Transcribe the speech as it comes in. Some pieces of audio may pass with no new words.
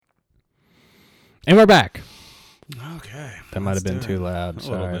And we're back. Okay. That might have been too loud.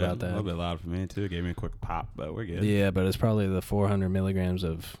 Sorry about that. A little bit loud for me, too. Gave me a quick pop, but we're good. Yeah, but it's probably the 400 milligrams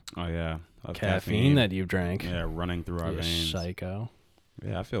of caffeine that you've drank. Yeah, running through our veins. Psycho.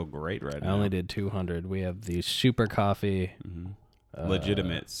 Yeah, I feel great right now. I only did 200. We have the super coffee. Mm-hmm.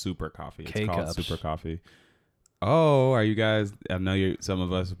 Legitimate super coffee. It's called K-Cups. super coffee. Oh, are you guys? I know some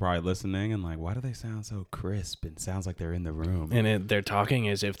of us are probably listening and like, why do they sound so crisp? And sounds like they're in the room. And they're talking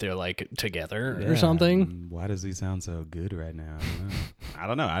as if they're like together or something. Why does he sound so good right now? I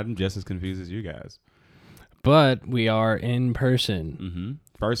don't know. I'm just as confused as you guys. But we are in person. Mm-hmm.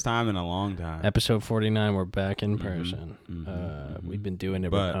 First time in a long time. Episode 49, we're back in person. We've been doing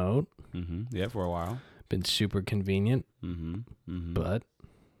it remote. Yeah, for a while. Been super convenient. But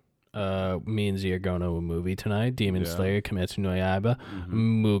me and Z are going to a movie tonight. Demon Slayer, Kimetsu no Yaiba,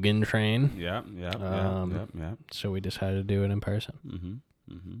 Mugen Train. Yeah. So we decided to do it in person.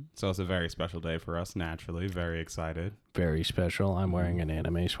 So it's a very special day for us, naturally. Very excited. Very special. I'm wearing an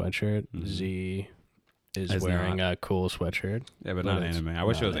anime sweatshirt. Z is wearing a cool sweatshirt. Yeah, but not anime. I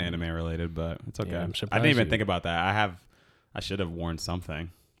wish it was anime related, but it's okay. Yeah, I didn't even think about that. I should have worn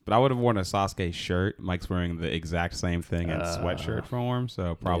something. But I would have worn a Sasuke shirt. Mike's wearing the exact same thing in sweatshirt form,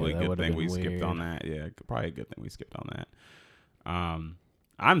 so probably a good thing we skipped on that. Yeah, probably a good thing we skipped on that.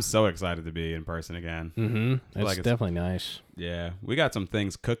 I'm so excited to be in person again. It's definitely nice. Yeah, we got some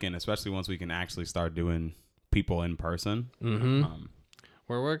things cooking, especially once we can actually start doing people in person.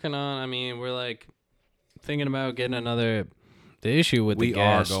 We're working on. I mean, we're like thinking about getting another. The issue with the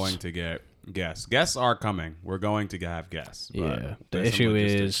guests. We are going to get guests. Guests are coming. We're going to have guests. Yeah. The issue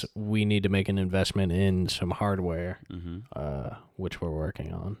is we need to make an investment in some hardware, which we're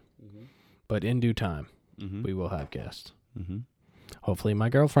working on. But in due time, we will have guests. Hopefully, my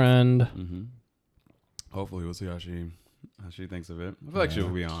girlfriend. Hopefully, we'll see how she thinks of it. I feel like she'll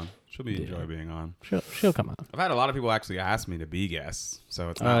be on. She'll enjoy being on. She'll come on. I've had a lot of people actually ask me to be guests,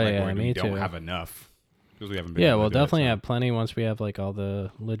 so it's not like we don't have enough. We haven't been we'll definitely have plenty once we have like all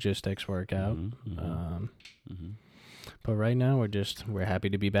the logistics work out. But right now we're happy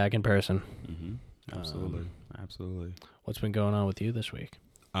to be back in person. Absolutely. What's been going on with you this week?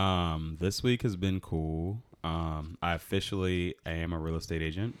 This week has been cool. I officially am a real estate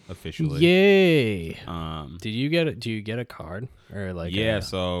agent. Officially. Yay. Do you get a card or like? Yeah.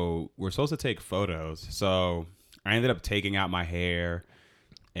 So we're supposed to take photos. So I ended up taking out my hair,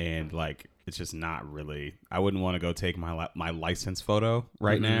 and like it's just not really. I wouldn't want to go take my license photo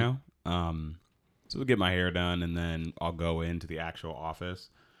right now. So we'll get my hair done, and then I'll go into the actual office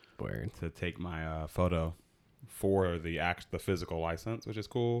to take my photo for the physical license, which is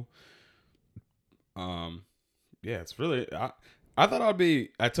cool. Yeah, it's really. I thought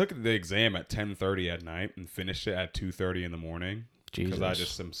I took the exam at 10:30 at night and finished it at 2:30 in the morning because I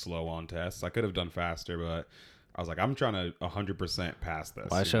just am slow on tests. I could have done faster, but I was like, I'm trying to 100% pass this.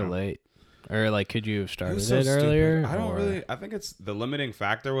 Why so late? Or like, could you have started it earlier? I don't really. I think it's the limiting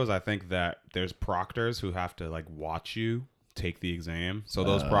factor was I think that there's proctors who have to like watch you take the exam. So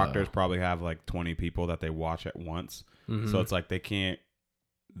those proctors probably have like 20 people that they watch at once. So it's like they can't.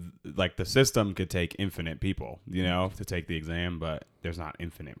 Like the system could take infinite people, to take the exam, but there's not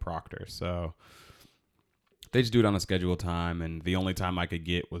infinite proctors. So they just do it on a scheduled time, and the only time I could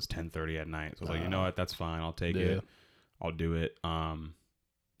get was 10:30 at night. So I was like, you know what, that's fine. I'll take it. I'll do it.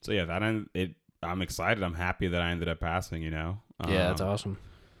 So yeah, I'm excited. I'm happy that I ended up passing. Yeah, that's awesome.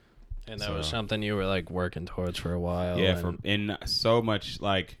 And that was something you were like working towards for a while. Yeah, in so much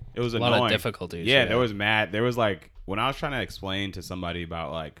like it was a annoying. lot of difficulties. Yeah, there was like when I was trying to explain to somebody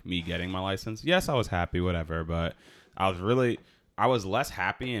about like me getting my license. Yes, I was happy, whatever, but I was less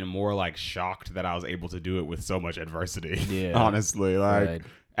happy and more like shocked that I was able to do it with so much adversity. Yeah, honestly, like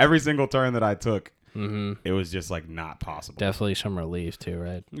every single turn that I took, it was just like not possible. Definitely some relief too,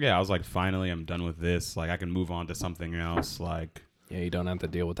 right? Yeah, I was like, finally, I'm done with this. Like I can move on to something else. Like. Yeah, you don't have to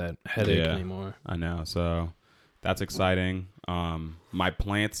deal with that headache anymore. I know. So that's exciting. My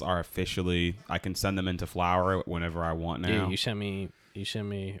plants are officially, I can send them into flower whenever I want now. Yeah, you showed me,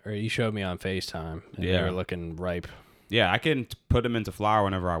 or you showed me on FaceTime, and they were looking ripe. Yeah, I can put them into flower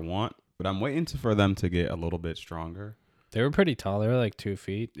whenever I want, but I'm waiting for them to get a little bit stronger. They were pretty tall. They were like 2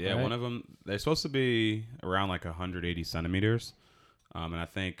 feet. Yeah, right? One of them, they're supposed to be around like 180 centimeters. And I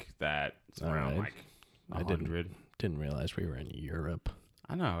think that it's around like 100. Didn't realize we were in Europe.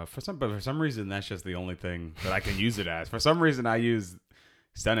 I know. But for some reason, that's just the only thing that I can use it as. For some reason, I use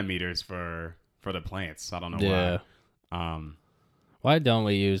centimeters for the plants. I don't know why. Why don't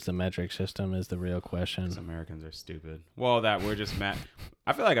we use the metric system is the real question. Because Americans are stupid. Well, that we're just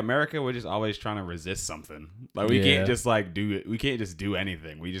I feel like America, we're just always trying to resist something. Like we can't just like do it. We can't just do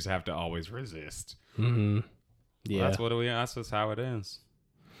anything. We just have to always resist. Mm-hmm. Yeah, well, that's just how it is.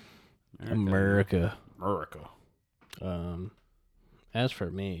 America. America. As for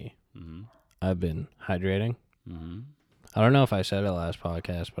me, mm-hmm. I've been hydrating. Mm-hmm. I don't know if I said it last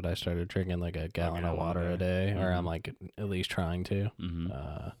podcast, but I started drinking like a gallon of water a day, or I'm like at least trying to. Mm-hmm.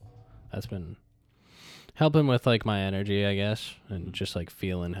 That's been helping with like my energy, I guess, and just like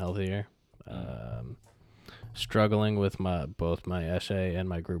feeling healthier. Struggling with both my essay and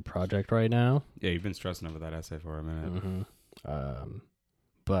my group project right now. Yeah, you've been stressing over that essay for a minute. Mm-hmm.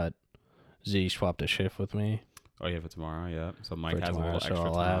 But Z swapped a shift with me. Oh, yeah, for tomorrow, yeah. So Mike has a little extra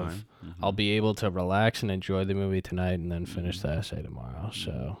time. I'll be able to relax and enjoy the movie tonight and then finish the essay tomorrow.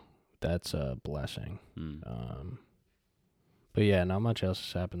 So that's a blessing. But yeah, not much else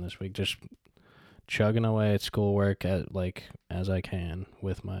has happened this week. Just chugging away at schoolwork as I can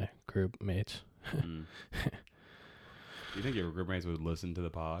with my group mates. Do you think your group mates would listen to the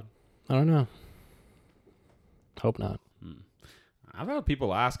pod? I don't know. Hope not. I've had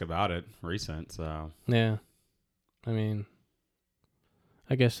people ask about it recent, so. Yeah. I mean,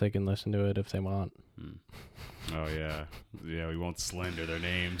 I guess they can listen to it if they want. Oh, yeah. Yeah, we won't slander their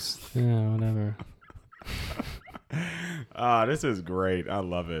names. Yeah, whatever. This is great. I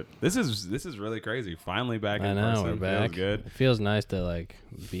love it. This is really crazy. Finally back in person. We're back. Feels good. It feels nice to like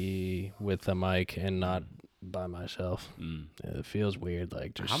be with the mic and not by myself. It feels weird,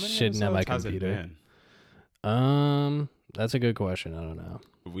 like just sitting at my computer. Has it been? That's a good question. I don't know.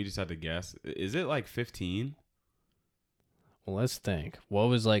 We just had to guess. Is it like 15? Well, let's think. What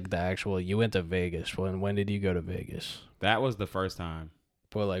was like the actual? You went to Vegas. When did you go to Vegas? That was the first time.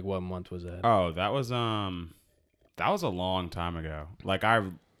 Well, like what month was that? Oh, that was a long time ago. Like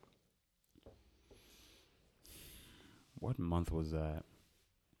what month was that?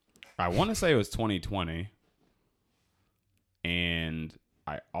 I want to say it was 2020. And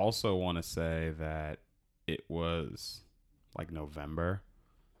I also want to say that it was like November.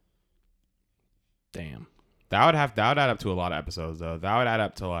 Damn. That would add up to a lot of episodes though. That would add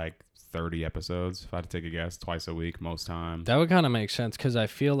up to like 30 episodes if I had to take a guess, twice a week most times. That would kind of make sense because I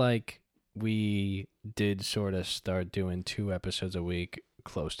feel like we did sort of start doing 2 episodes a week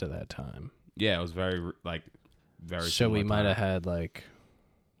close to that time. Yeah, it was very. So we might have had like,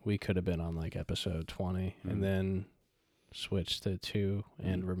 we could have been on like episode 20 and then switched to 2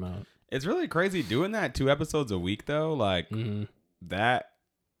 and remote. It's really crazy doing that 2 episodes a week though. Like that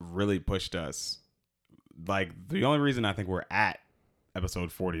really pushed us. Like the only reason I think we're at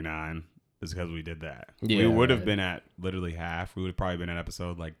episode 49 is because we did that. Yeah, we would have been at literally half. We would have probably been at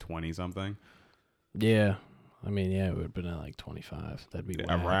episode like 20 something. Yeah. I mean, yeah, it would have been at like 25. That'd be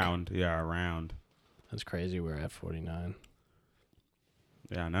around. Yeah, around. That's crazy. We're at 49.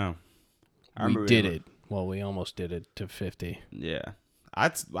 Yeah, I know. We did it. Well, we almost did it to 50. Yeah.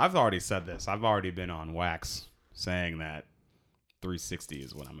 I've already said this. I've already been on wax saying that 360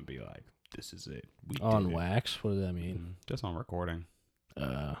 is what I'm going to be like. This is it. On wax? What does that mean? Just on recording.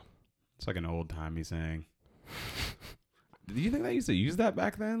 It's like an old-timey saying. Do you think they used to use that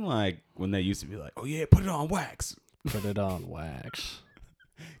back then? Like, when they used to be like, oh, yeah, put it on wax. Put it on wax.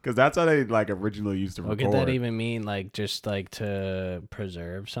 Because that's how they, like, originally used to record. What could that even mean? Like, just, like, to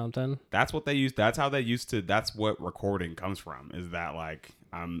preserve something? That's what they used. That's how they used to. That's what recording comes from. Is that, like,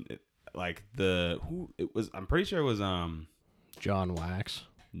 I'm pretty sure it was, John Wax.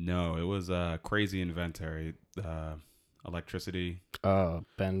 No, it was Crazy Inventor, electricity. Oh,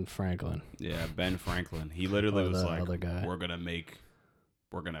 Ben Franklin. Yeah, Ben Franklin. He literally was like, we're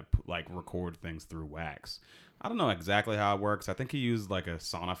gonna like record things through wax. I don't know exactly how it works. I think he used like a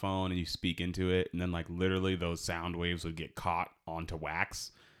sonophone and you speak into it, and then like literally those sound waves would get caught onto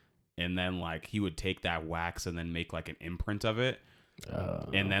wax, and then like he would take that wax and then make like an imprint of it,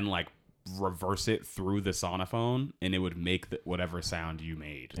 and then like reverse it through the sonophone, and it would make whatever sound you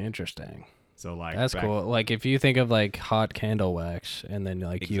made. Interesting. So like that's cool. Like if you think of like hot candle wax, and then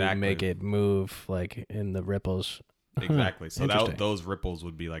like you would make it move like in the ripples. Exactly. So those ripples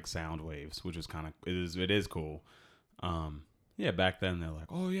would be like sound waves, which is kind of it is cool. Yeah, back then they're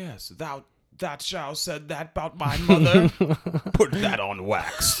like, oh yes, that shall said that about my mother. Put that on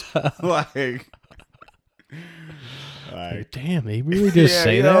wax. like damn, he really just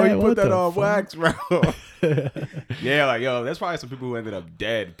say that? You put that on wax, bro. Yeah, like, yo, there's probably some people who ended up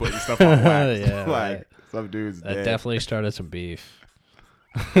dead putting stuff on wax. Yeah, like, some dudes that dead. definitely started some beef.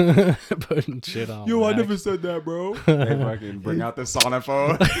 Putting shit on. Yo, wax. I never said that, bro. They fucking bring out the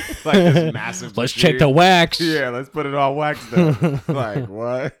sonophone, like this massive. Let's machine. check the wax. Yeah, let's put it on wax. Then. Like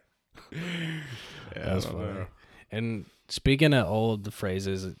what? Yeah, that's funny. And speaking of old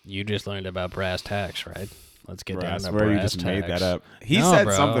phrases, you just learned about brass tacks, right? Let's get down to swear brass you just tacks. made that up. He No, said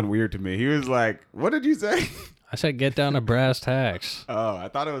bro. something weird to me. He was like, "What did you say?" I said get down to brass tacks. Oh, I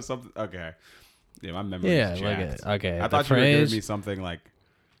thought it was something. Okay, yeah, my memory. Yeah, is jacked. okay. I thought you were giving me something like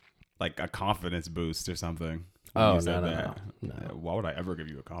a confidence boost or something. Oh, you said no. Yeah, why would I ever give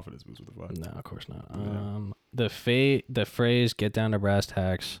you a confidence boost? What the fuck? No, of course not. Yeah. The phrase "get down to brass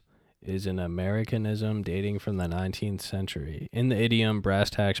tacks" is an Americanism dating from the 19th century. In the idiom,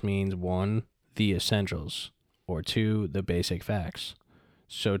 brass tacks means 1, the essentials, or 2, the basic facts.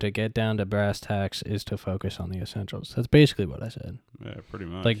 So to get down to brass tacks is to focus on the essentials. That's basically what I said. Yeah, pretty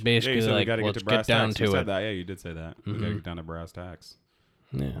much. Like basically, you said like we let's brass get down tacks. to You it. said that. Yeah, you did say that. We gotta get down to brass tacks.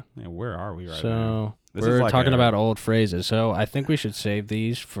 Yeah. Yeah, where are we right So now? we're talking about old phrases. So I think we should save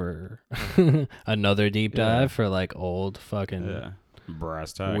these for another deep dive for like old fucking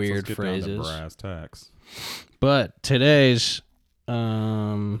brass tacks. weird Let's get phrases. down to brass tacks. But today's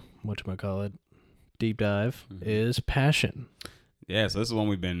whatchamacallit, deep dive is passion. Yeah, so this is one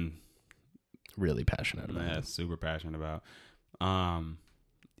we've been Really passionate about. yeah, super passionate about.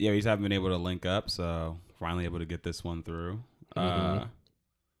 Yeah, we just haven't been able to link up, so finally able to get this one through.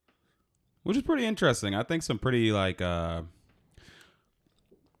 Which is pretty interesting. I think some pretty like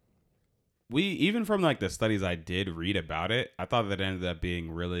we even from like the studies I did read about it, I thought that it ended up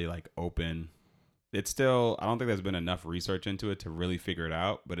being really like open. It's still I don't think there's been enough research into it to really figure it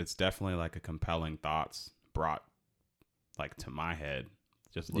out, but it's definitely like a compelling thoughts brought like to my head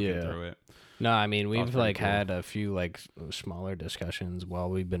just looking through it. No, I mean we've like cool. had a few like smaller discussions while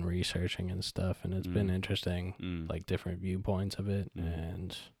we've been researching and stuff, and it's been interesting, like different viewpoints of it,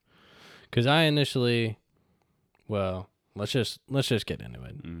 and because I initially, well, let's just get into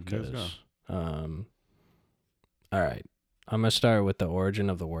it. Let's go. All right, I'm gonna start with the origin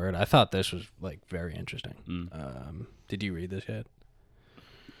of the word. I thought this was like very interesting. Did you read this yet?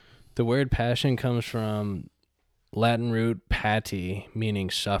 The word passion comes from Latin root pati, meaning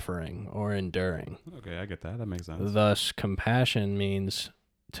suffering or enduring. Okay, I get that. That makes sense. Thus, compassion means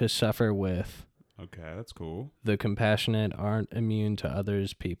to suffer with. Okay, that's cool. The compassionate aren't immune to other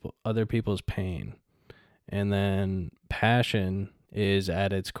people's pain. And then passion is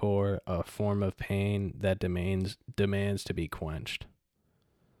at its core a form of pain that demands to be quenched.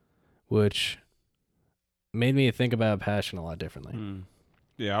 Which made me think about passion a lot differently.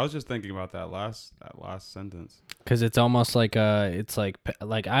 Yeah, I was just thinking about that last sentence. Cuz it's almost like it's like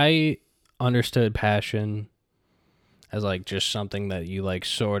I understood passion as like just something that you like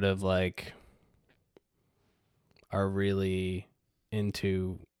sort of like are really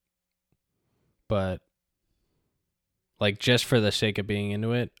into, but like just for the sake of being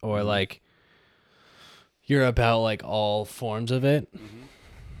into it, or like you're about like all forms of it,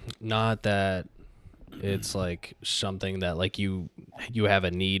 not that it's like something that like you have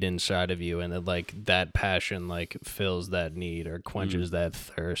a need inside of you, and that like that passion like fills that need or quenches that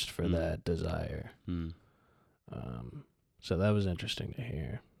thirst for that desire. So that was interesting to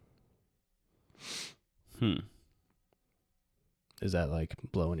hear. Is that like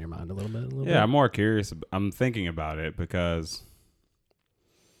blowing your mind a little bit? Yeah, I'm more curious. I'm thinking about it because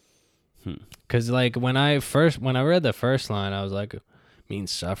like when I read the first line, I was like,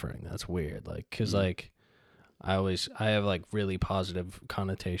 means suffering. That's weird. Like, cause like I have like really positive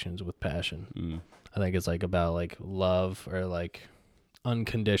connotations with passion. I think it's like about like love or like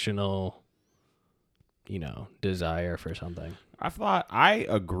unconditional, desire for something. I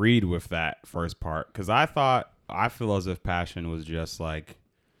agreed with that first part because I feel as if passion was just like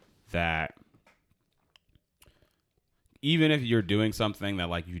that. Even if you're doing something that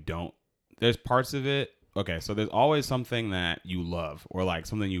like you don't, there's parts of it. Okay, so there's always something that you love or like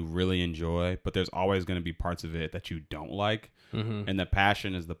something you really enjoy, but there's always going to be parts of it that you don't like. And the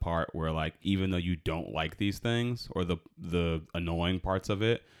passion is the part where like even though you don't like these things or the annoying parts of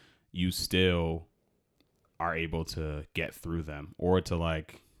it, you still are able to get through them or to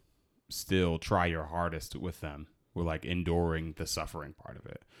like still try your hardest with them. We're like enduring the suffering part of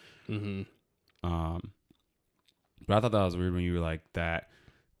it. But I thought that was weird when you were like that.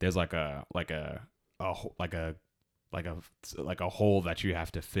 There's like a hole that you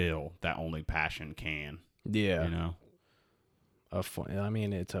have to fill that only passion can. Yeah. I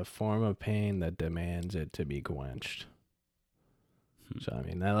mean, it's a form of pain that demands it to be quenched. So I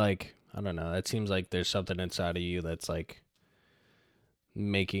mean, that like I don't know. That seems like there's something inside of you that's like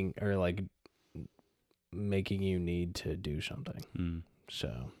making you need to do something.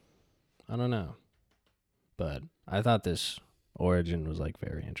 So, I don't know. But I thought this origin was like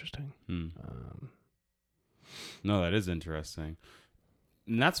very interesting. No, that is interesting.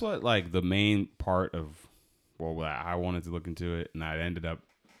 And that's what like the main part of, well, I wanted to look into it, and I ended up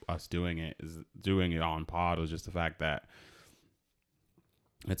us doing it on pod was just the fact that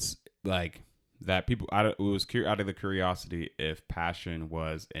it's like that people, it was out of the curiosity if passion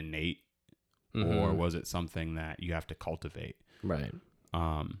was innate or was it something that you have to cultivate. Right.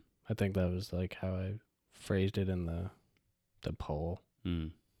 I think that was like how I phrased it in the poll. I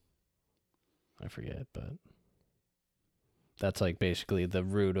forget, but that's like basically the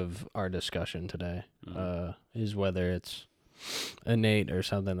root of our discussion today. Is whether it's innate or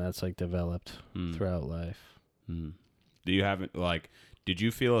something that's like developed throughout life. Do you have like? Did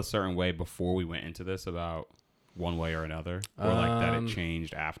you feel a certain way before we went into this about one way or another, or like that it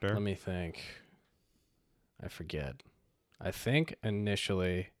changed after? Let me think. I forget. I think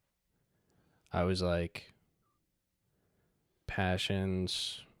initially I was like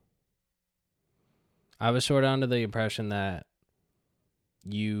passions. I was sort of under the impression that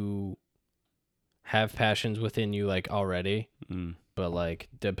you have passions within you like already, but like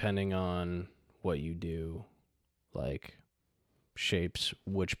depending on what you do, like shapes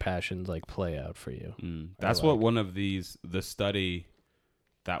which passions like play out for you. That's what one of the study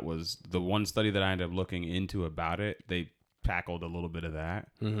that was the one study that I ended up looking into about it. They tackled a little bit of that.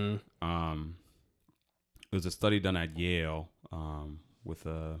 It was a study done at Yale with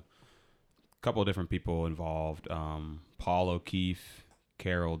a couple of different people involved. Paul O'Keefe,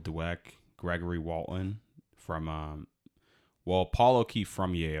 Carol Dweck, Gregory Walton from Paul O'Keefe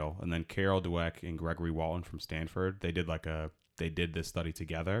from Yale, and then Carol Dweck and Gregory Walton from Stanford. They did this study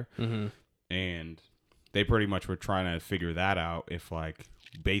together, and they pretty much were trying to figure that out if like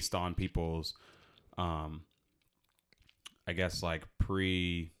based on people's I guess like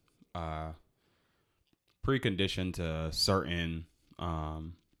preconditioned to certain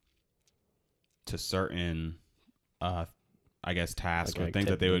I guess tasks like or things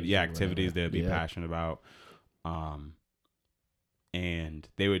that they would activities they would be passionate about, and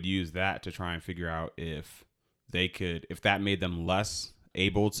they would use that to try and figure out if that made them less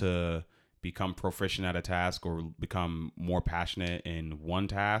able to become proficient at a task or become more passionate in one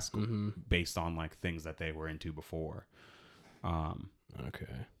task based on like things that they were into before.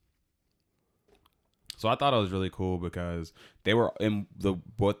 Okay. So I thought it was really cool because they were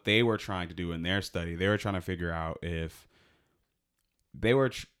what they were trying to do in their study. They were trying to figure out if they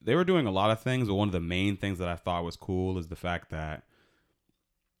were doing a lot of things, but one of the main things that I thought was cool is the fact that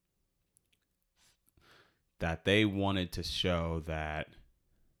they wanted to show that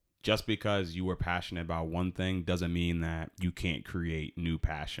just because you were passionate about one thing doesn't mean that you can't create new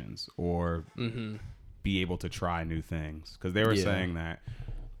passions or be able to try new things. Because they were saying that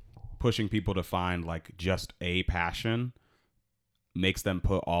pushing people to find like just a passion makes them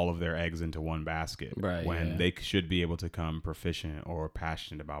put all of their eggs into one basket when they should be able to become proficient or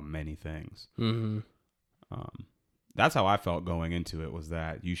passionate about many things. That's how I felt going into it, was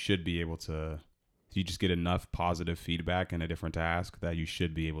that you should be able to, you just get enough positive feedback in a different task that you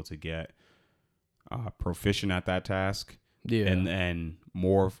should be able to get proficient at that task. And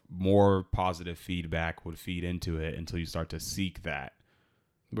more positive feedback would feed into it until you start to seek that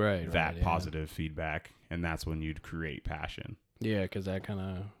positive feedback, and that's when you'd create passion. Yeah, because that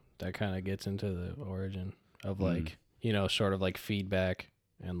kind of gets into the origin of like sort of like feedback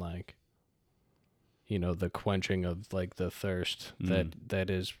and like the quenching of like the thirst that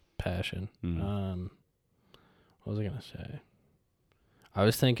is passion. What was I gonna say? I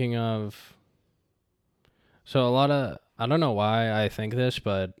was thinking of I don't know why I think this,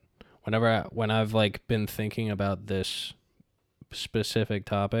 but when I've like been thinking about this specific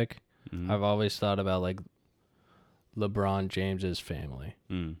topic, I've always thought about like LeBron James's family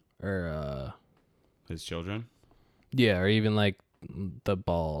or his children, or even like the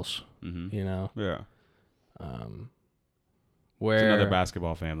balls, where it's another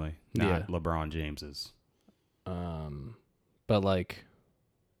basketball family, not LeBron James's. But like,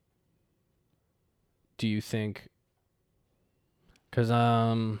 do you think? Because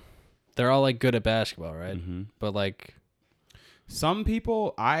they're all like good at basketball, right? But like, some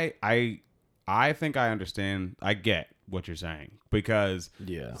people, I think I understand. I get what you're saying because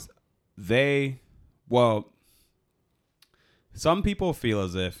some people feel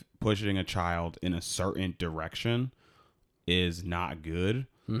as if pushing a child in a certain direction is not good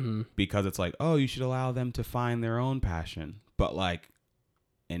because it's like, oh, you should allow them to find their own passion. But like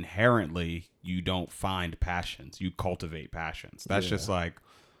inherently, you don't find passions. You cultivate passions. That's just like,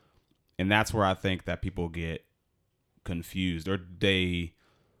 and that's where I think that people get confused, or they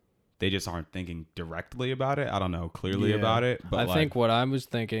just aren't thinking directly about it. I don't know, clearly about it. But I think what I was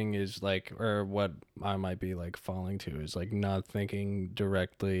thinking is like, or what I might be like falling to is like not thinking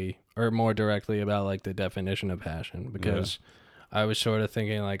directly or more directly about like the definition of passion, because I was sort of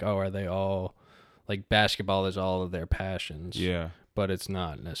thinking like, oh, are they all like basketball is all of their passions? Yeah. But it's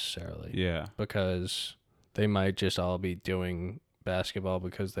not necessarily. Yeah. Because they might just all be doing basketball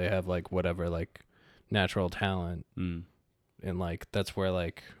because they have like whatever like natural talent. And like that's where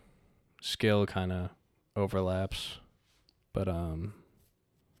like skill kind of overlaps. But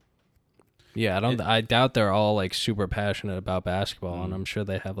yeah, I doubt they're all like super passionate about basketball, and I'm sure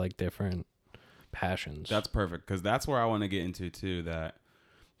they have like different passions. That's perfect, because that's where I want to get into too, that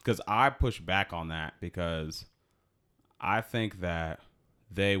because I push back on that, because I think that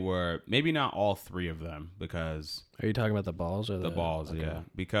they were maybe not all three of them, because are you talking about the balls or the balls? Okay. Yeah,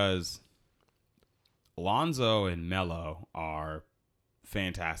 because Lonzo and Melo are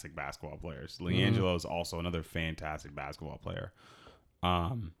fantastic basketball players. LiAngelo is also another fantastic basketball player.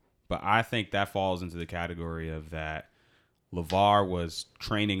 But I think that falls into the category of that LeVar was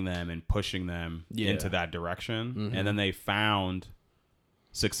training them and pushing them into that direction. And then they found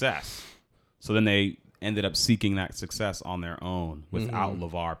success. So then they ended up seeking that success on their own without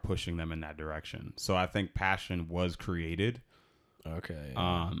LeVar pushing them in that direction. So I think passion was created. Okay.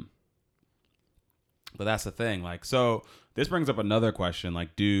 But that's the thing. Like, so this brings up another question,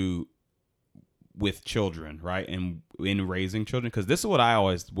 like, with children, right? And in raising children, because this is what I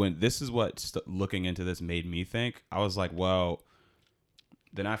always, this is what looking into this made me think. I was like, well,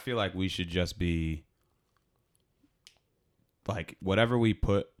 then I feel like we should just be like, whatever we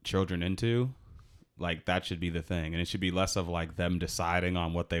put children into, like, that should be the thing. And it should be less of like them deciding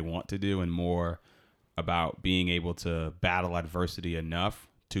on what they want to do and more about being able to battle adversity enough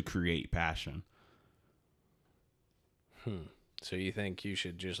to create passion. So you think you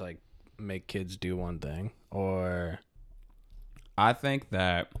should just like make kids do one thing, or? I think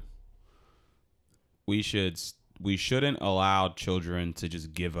that we shouldn't allow children to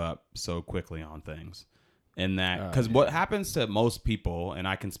just give up so quickly on things. And that, because what happens to most people, and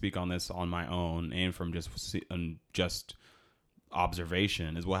I can speak on this on my own and from just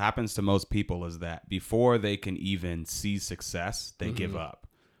observation, is what happens to most people is that before they can even see success, they give up.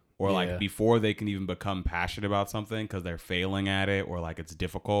 Or like before they can even become passionate about something because they're failing at it or like it's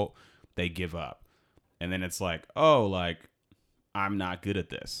difficult, they give up. And then it's like, oh, like I'm not good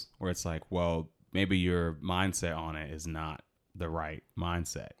at this. Or it's like, well, maybe your mindset on it is not the right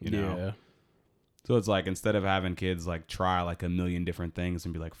mindset, you know? Yeah. So it's like, instead of having kids like try like a million different things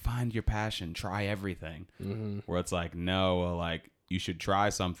and be like, find your passion, try everything. Where it's like, no, like you should try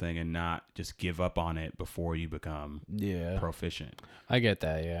something and not just give up on it before you become proficient. I get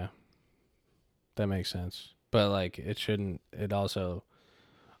that. Yeah. That makes sense. But like it also,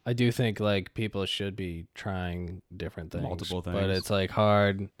 I do think like people should be trying different things. Multiple things. But it's like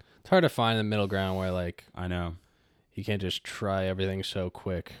hard. It's hard to find the middle ground where like, I know. You can't just try everything so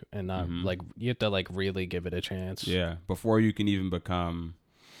quick and not like, you have to like really give it a chance. Yeah. Before you can even become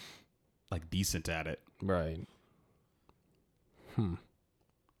like decent at it. Right.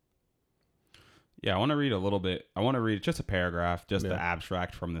 Yeah, I want to read a little bit. I want to read just a paragraph, just the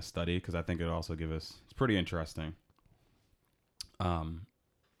abstract from this study, because I think it'll also give us, it's pretty interesting. So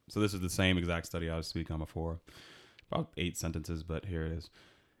this is the same exact study I was speaking on before. About 8 sentences, but here it is.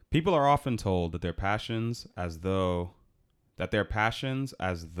 People are often told that their passions as though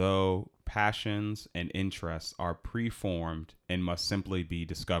passions and interests are preformed and must simply be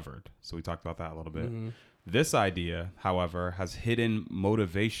discovered. So we talked about that a little bit. This idea, however, has hidden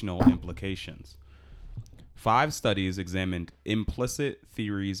motivational implications. 5 studies examined implicit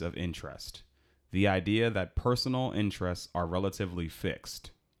theories of interest. The idea that personal interests are relatively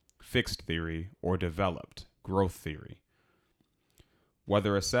fixed theory, or developed, growth theory.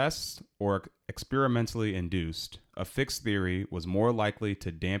 Whether assessed or experimentally induced, a fixed theory was more likely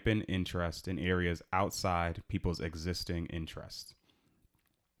to dampen interest in areas outside people's existing interests.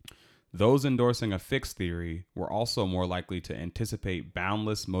 Those endorsing a fixed theory were also more likely to anticipate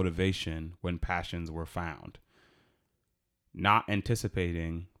boundless motivation when passions were found, not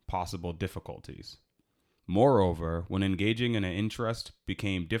anticipating possible difficulties. Moreover, when engaging in an interest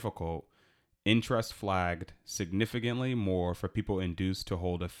became difficult, interest flagged significantly more for people induced to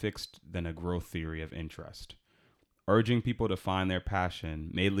hold a fixed than a growth theory of interest. Urging people to find their passion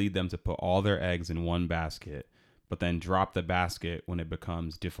may lead them to put all their eggs in one basket, but then drop the basket when it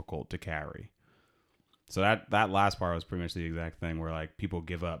becomes difficult to carry. So that last part was pretty much the exact thing where like people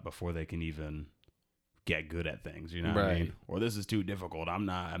give up before they can even get good at things, you know what I mean? Or this is too difficult. I'm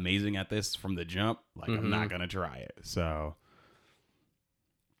not amazing at this from the jump. Like, I'm not going to try it. So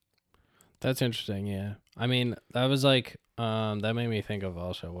that's interesting. Yeah. I mean, that was like, that made me think of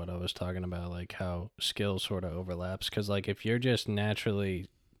also what I was talking about, like how skill sort of overlaps. Cause like if you're just naturally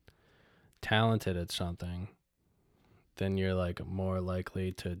talented at something, then you're like more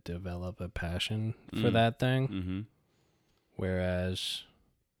likely to develop a passion for that thing. Whereas,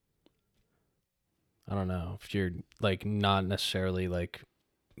 I don't know, if you're like not necessarily like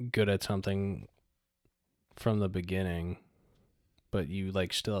good at something from the beginning, but you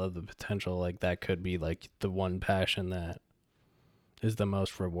like still have the potential, like that could be like the one passion that is the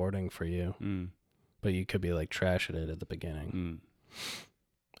most rewarding for you. But you could be like trash at it at the beginning.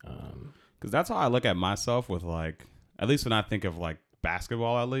 Because that's how I look at myself with like, at least when I think of like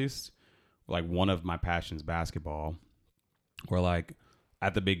basketball, at least like one of my passions, basketball, where like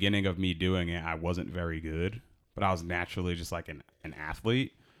at the beginning of me doing it, I wasn't very good, but I was naturally just like an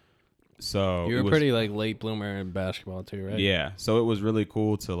athlete. So you were pretty like late bloomer in basketball too, right? Yeah. So it was really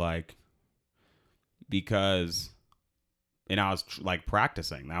cool to like, because, and I was like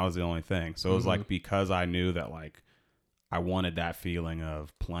practicing. That was the only thing. So it was like, because I knew that like I wanted that feeling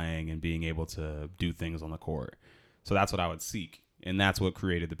of playing and being able to do things on the court. So that's what I would seek. And that's what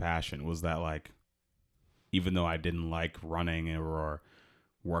created the passion, was that like, even though I didn't like running or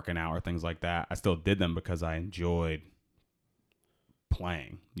working out or things like that, I still did them because I enjoyed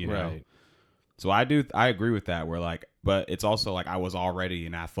playing, you know? Right. So I agree with that, where like, but it's also like I was already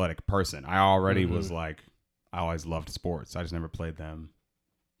an athletic person. I already was like, I always loved sports. I just never played them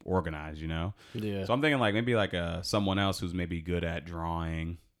organized, you know? Yeah. So I'm thinking like maybe like someone else who's maybe good at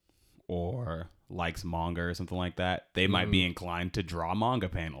drawing or likes manga or something like that. They might be inclined to draw manga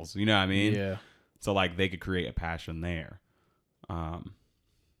panels. You know what I mean? Yeah. So like they could create a passion there. I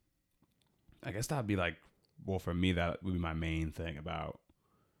guess that'd be like, well, for me, that would be my main thing about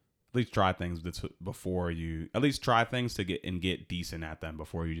at least try things before you, at least try things to get decent at them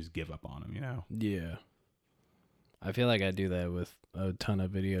before you just give up on them, you know? Yeah. I feel like I do that with a ton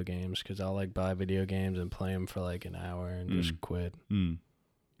of video games, because I'll like buy video games and play them for like an hour and just quit.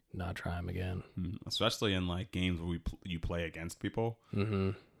 Not try them again. Especially in like games where you play against people.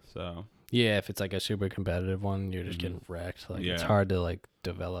 So yeah, if it's like a super competitive one, you're just getting wrecked. Like it's hard to like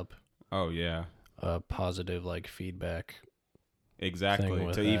develop. Oh yeah. A positive like feedback.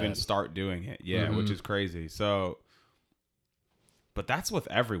 Exactly. To even start doing it. Yeah, which is crazy. So, but that's with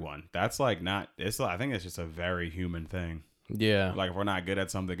everyone. That's like not, I think it's just a very human thing. Yeah. Like if we're not good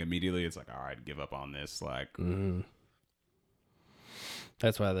at something immediately, it's like, all right, give up on this. Like,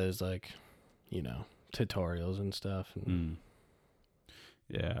 that's why there's like, you know, tutorials and stuff. And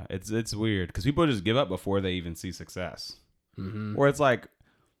yeah, it's weird because people just give up before they even see success. Or it's like,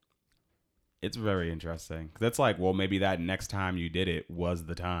 it's very interesting. That's like, well, maybe that next time you did it was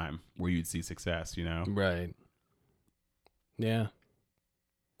the time where you'd see success, you know? Right. Yeah.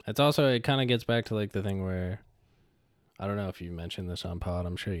 It's also, it kind of gets back to like the thing where, I don't know if you mentioned this on pod,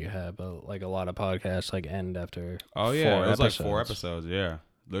 I'm sure you have, but like a lot of podcasts like end after it was like 4 episodes, yeah.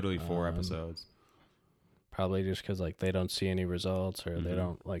 Literally 4 episodes. Probably just because like they don't see any results, or they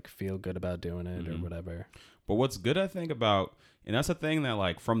don't like feel good about doing it or whatever. But what's good, I think, about, and that's the thing that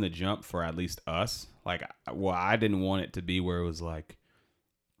like from the jump for at least us, like, well, I didn't want it to be where it was like,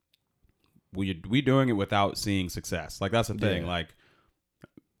 we doing it without seeing success. Like that's the thing. Like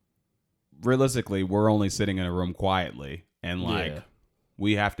realistically, we're only sitting in a room quietly, and like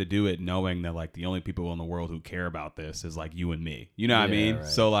we have to do it knowing that like the only people in the world who care about this is like you and me. You know what I mean? Right.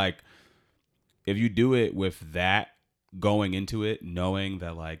 So like, if you do it with that going into it, knowing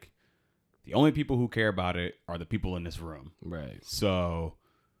that like the only people who care about it are the people in this room. Right. So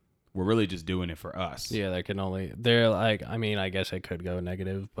we're really just doing it for us. Yeah, they're like, I mean, I guess it could go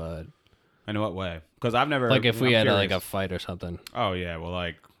negative, but. In what way? Because I've never. Like if we had like a fight or something. Oh, yeah. Well,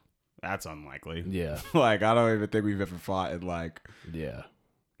 like, that's unlikely. Yeah. Like, I don't even think we've ever fought in like. Yeah.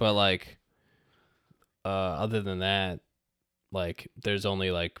 But like, other than that, like, there's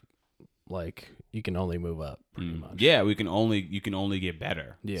only like you can only move up pretty much. Yeah, you can only get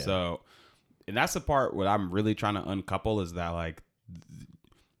better. Yeah. So, and that's the part what I'm really trying to uncouple is that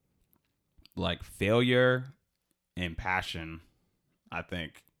like failure and passion, I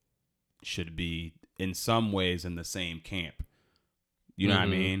think, should be in some ways in the same camp. You know what I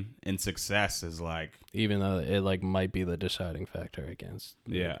mean? And success is like, even though it like might be the deciding factor against,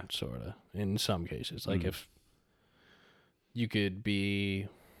 sort of in some cases, like if you could be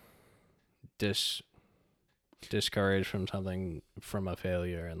discouraged from something, from a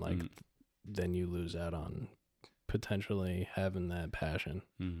failure, and like then you lose out on potentially having that passion.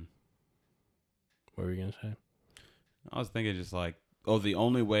 What were you gonna say? I was thinking just like, I was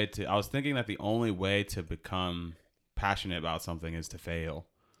thinking that the only way to become passionate about something is to fail,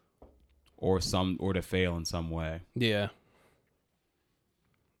 or to fail in some way. Yeah,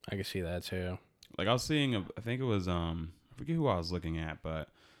 I can see that too. Like I was seeing, I think it was I forget who I was looking at, but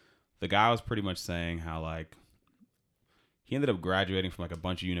the guy was pretty much saying how like he ended up graduating from like a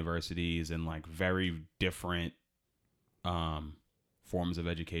bunch of universities and like very different forms of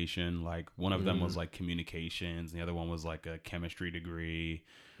education. Like one of them was like communications, and the other one was like a chemistry degree,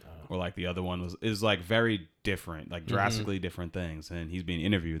 or like the other one is like very different, like drastically different things. And he's being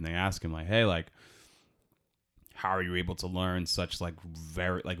interviewed, and they ask him like, "Hey, like, how are you able to learn such like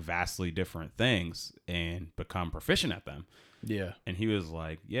very like vastly different things and become proficient at them?" Yeah. And he was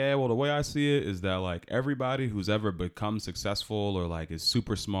like, "Yeah, well, the way I see it is that like everybody who's ever become successful or like is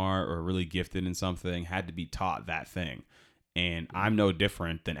super smart or really gifted in something had to be taught that thing. And I'm no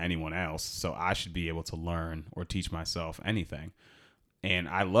different than anyone else, so I should be able to learn or teach myself anything." And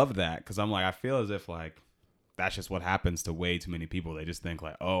I love that because I'm like, I feel as if like that's just what happens to way too many people. They just think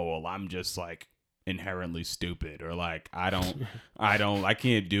like, "Oh, well, I'm just like inherently stupid," or like I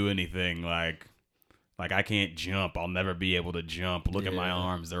can't do anything, like I can't jump. I'll never be able to jump. Look at my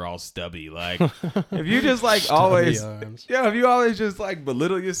arms. They're all stubby. Like, if you just like always, if you always just like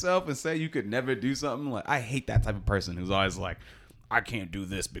belittle yourself and say you could never do something, like I hate that type of person who's always like, "I can't do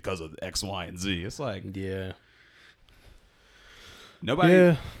this because of X, Y, and Z." It's like,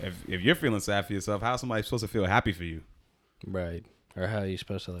 nobody, if you're feeling sad for yourself, how's somebody supposed to feel happy for you? Right. Or how are you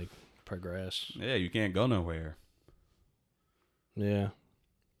supposed to like progress? Yeah, you can't go nowhere. Yeah.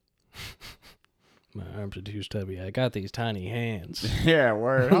 My arms are too stubby. I got these tiny hands. Yeah,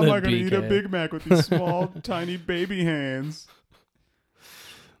 word. How am I going to eat a Big Mac with these small, tiny baby hands?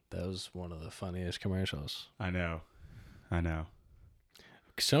 That was one of the funniest commercials. I know.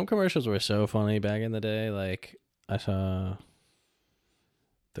 Some commercials were so funny back in the day. Like, I saw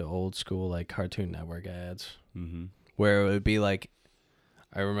the old school, like, Cartoon Network ads. Mm-hmm. Where it would be, like,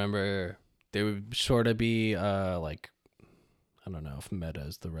 I remember they would sort of be, like, I don't know if meta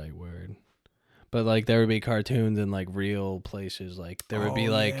is the right word. But like there would be cartoons in like real places, like there would be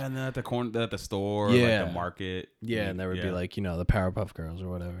like and at the store, like the market, and there would be like the Powerpuff Girls or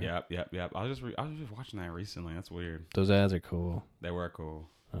whatever. Yep. I was just watching that recently. That's weird. Those ads are cool. They were cool.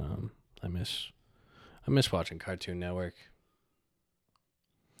 I miss watching Cartoon Network.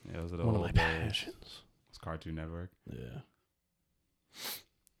 Yeah, those are the one of my passions. It's Cartoon Network.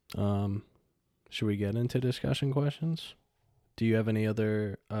 Yeah. Should we get into discussion questions? Do you have any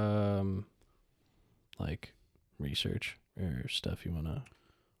other like research or stuff you want to?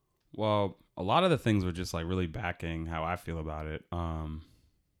 Well, a lot of the things were just like really backing how I feel about it.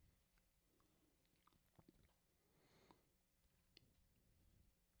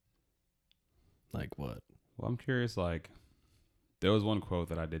 Like what? Well, I'm curious, like there was one quote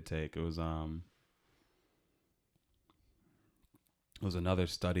that I did take. It was another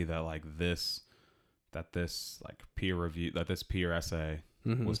study that this peer essay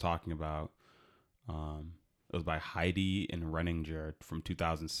was talking about. It was by Heidi and Renninger from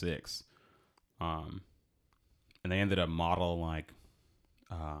 2006. And they ended up modeling like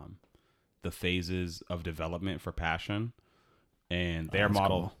the phases of development for passion. And their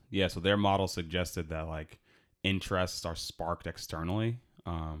model, cool. So their model suggested that like interests are sparked externally.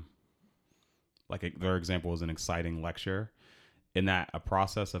 Their example was an exciting lecture. In that a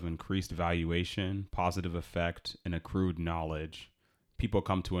process of increased valuation, positive effect, and accrued knowledge, people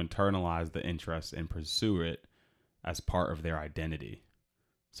come to internalize the interest and pursue it as part of their identity.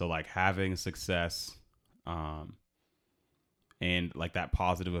 So like having success and like that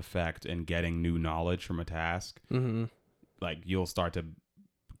positive effect and getting new knowledge from a task, like you'll start to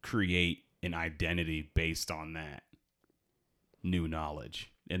create an identity based on that new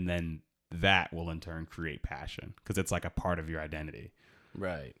knowledge. And then that will in turn create passion because it's like a part of your identity.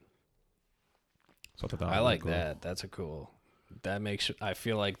 Right. So I like cool. that. That's a cool. I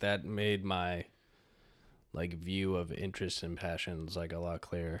feel like that made my like view of interests and passions like a lot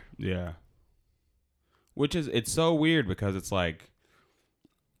clearer. Yeah. It's so weird because it's like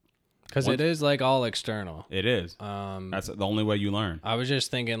it is like all external. It is. That's the only way you learn. I was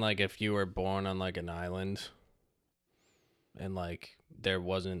just thinking like if you were born on like an island and like there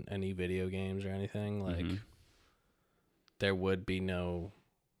wasn't any video games or anything, like there would be no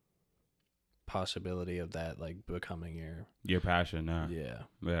possibility of that like becoming your passion. Yeah.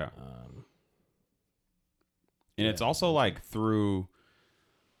 And it's also like through,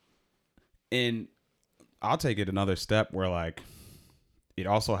 and I'll take it another step where like it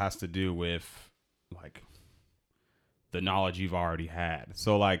also has to do with like the knowledge you've already had.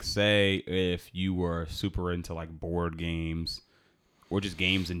 So like, say if you were super into like board games or just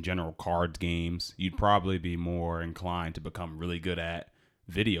games in general, cards games, you'd probably be more inclined to become really good at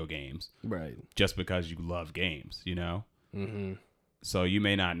video games. Right. Just because you love games, you know? Mm-hmm. So you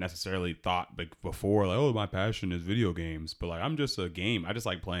may not necessarily thought before, like, oh, my passion is video games. But like, I'm just a game. I just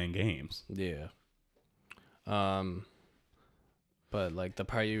like playing games. Yeah. But like the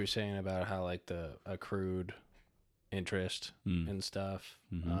part you were saying about how like the accrued interest and stuff,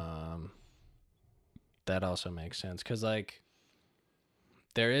 that also makes sense. Because like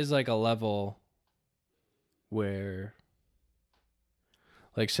there is like a level where,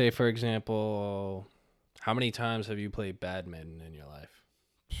 like, say for example, how many times have you played badminton in your life?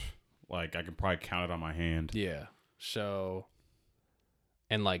 Like, I can probably count it on my hand. Yeah. So,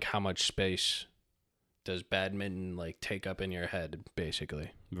 and like how much space does badminton like take up in your head,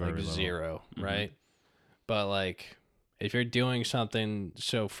 basically? Very like little. 0, right? But like if you're doing something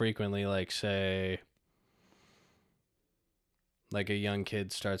so frequently, like say like a young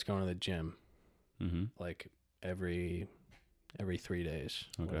kid starts going to the gym like every 3 days,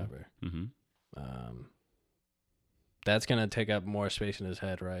 whatever. That's gonna take up more space in his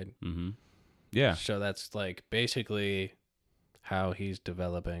head, right? Yeah. So that's like basically how he's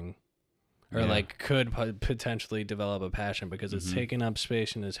developing, or like could potentially develop a passion, because it's taking up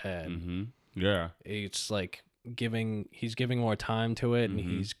space in his head. Yeah. It's like he's giving more time to it, and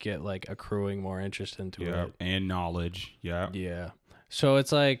he's like accruing more interest into it and knowledge. Yeah. So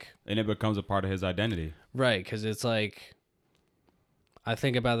it's like, and it becomes a part of his identity, right? Because it's like, I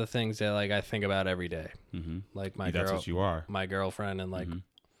think about the things that like I think about every day, like that's what you are, my girlfriend, and like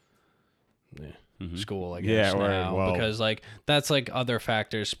school, I Yeah, guess, now, well, because like that's like other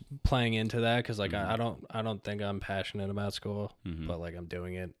factors playing into that, because like I don't think I'm passionate about school, but like I'm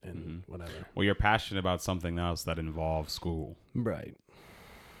doing it and whatever. Well, you're passionate about something else that involves school, right?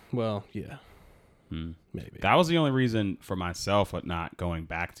 Well, yeah, maybe that was the only reason for myself at not going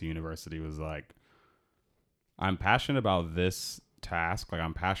back to university, was like, I'm passionate about this task, like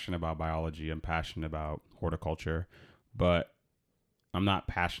I'm passionate about biology, I'm passionate about horticulture, but I'm not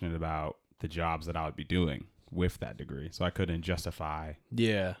passionate about the jobs that I would be doing with that degree. So I couldn't justify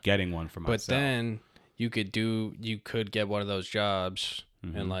getting one for myself. But then you could get one of those jobs,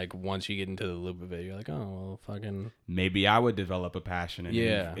 and like once you get into the loop of it, you're like, oh well, fucking, maybe I would develop a passion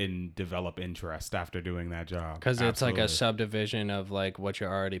and develop interest after doing that job, because it's like a subdivision of like what you're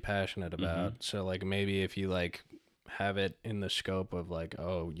already passionate about. So like maybe if you like have it in the scope of like,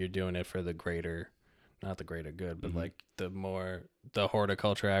 oh, you're doing it for the greater, not the greater good, but like the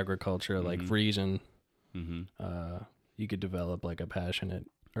horticulture, agriculture, like reason, you could develop like a passionate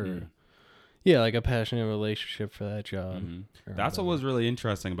like a passionate relationship for that job. That's what was really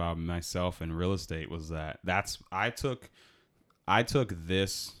interesting about myself in real estate, was that I took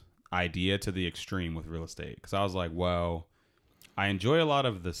this idea to the extreme with real estate, because I was like, well, I enjoy a lot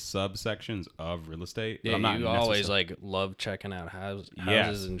of the subsections of real estate. Yeah, I'm not you always like love checking out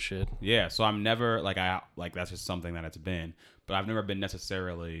houses and shit. Yeah, so I'm never like, that's just something that it's been, but I've never been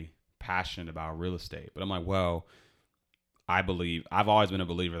necessarily passionate about real estate. But I'm like, well, I've always been a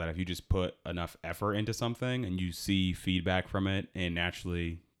believer that if you just put enough effort into something and you see feedback from it, and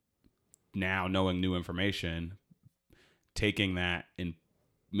naturally now knowing new information, taking that and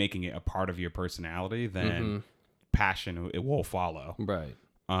making it a part of your personality, then passion, it will follow. Right.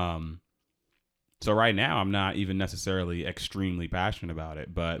 So right now I'm not even necessarily extremely passionate about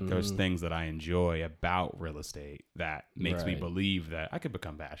it, but there's things that I enjoy about real estate that makes me believe that I could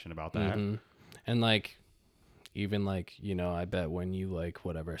become passionate about that. And like, even like, you know, I bet when you like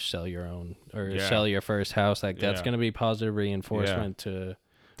whatever sell your own or sell your first house, like that's going to be positive reinforcement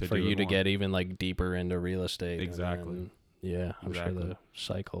for you to get even like deeper into real estate. Exactly. And I'm sure the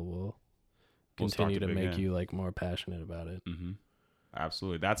cycle will continue to make you like more passionate about it.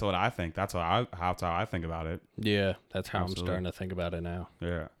 Absolutely. That's what I think. That's how I think about it. Yeah, that's how I'm starting to think about it now.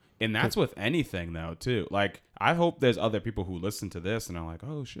 Yeah. And that's with anything though too. Like, I hope there's other people who listen to this and are like,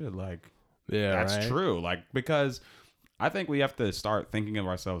 oh shit, like, that's true. Like, because I think we have to start thinking of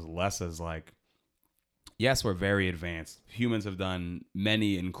ourselves less as like, yes, we're very advanced. Humans have done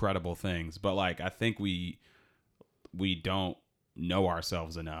many incredible things, but like, I think we don't know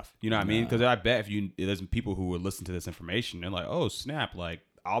ourselves enough. You know what I mean? Because I bet there's people who would listen to this information and like, oh snap, like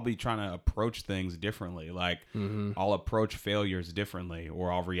I'll be trying to approach things differently. Like I'll approach failures differently,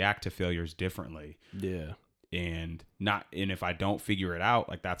 or I'll react to failures differently. Yeah. And if I don't figure it out,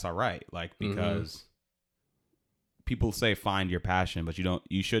 like that's all right. Like, because people say find your passion, but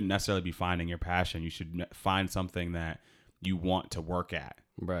you shouldn't necessarily be finding your passion. You should find something that you want to work at.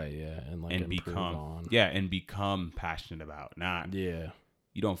 Right, yeah, and like and become passionate about. Not you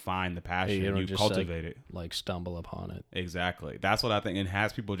don't find the passion, you cultivate it. Like stumble upon it. Exactly. That's what I think. And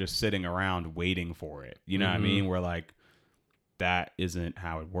has people just sitting around waiting for it. You know what I mean? Where like that isn't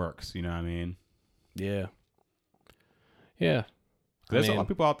how it works. You know what I mean? Yeah. Yeah. There's a lot of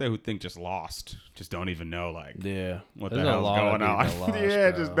people out there who think just don't even know like what the hell's going on. Lost,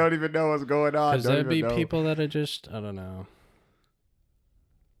 yeah, just don't even know what's going on. Because there'd be people that are just, I don't know,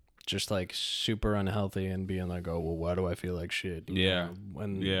 just like super unhealthy and being like, oh, well, why do I feel like shit? You know?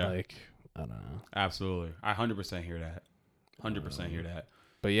 When like, I don't know. Absolutely. I 100% hear that. 100% hear that.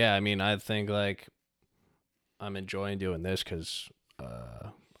 But yeah, I mean, I think like I'm enjoying doing this because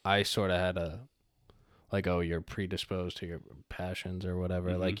I sort of had a, like, oh, you're predisposed to your passions or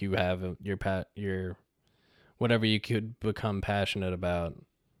whatever. Like you have your whatever you could become passionate about,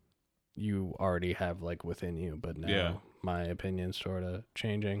 you already have like within you. But now my opinion's sort of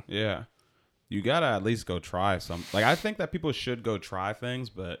changing. Yeah, you gotta at least go try some. Like I think that people should go try things,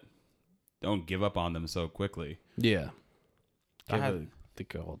 but don't give up on them so quickly. Yeah, the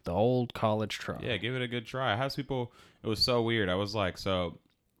old college try. Yeah, give it a good try. I have people. It was so weird. I was like, so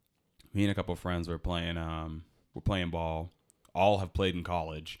me and a couple of friends were playing ball. All have played in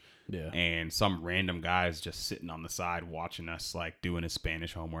college. Yeah. And some random guy's just sitting on the side watching us like doing his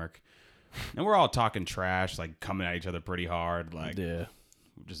Spanish homework. And we're all talking trash, like coming at each other pretty hard, like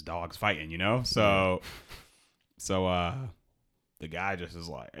just dogs fighting, you know? So the guy just is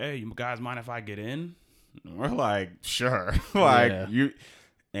like, "Hey, you guys mind if I get in?" And we're like, "Sure."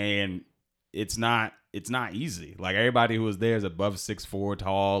 And it's not easy. Like everybody who was there is above 6'4"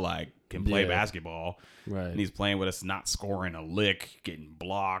 tall, like can play basketball. Right. And he's playing with us, not scoring a lick, getting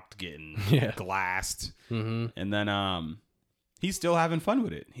blocked, getting glassed. Mm-hmm. And then he's still having fun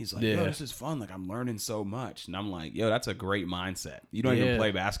with it. He's like, yo, this is fun. Like I'm learning so much. And I'm like, yo, that's a great mindset. You don't even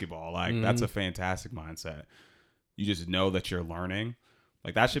play basketball. Like that's a fantastic mindset. You just know that you're learning.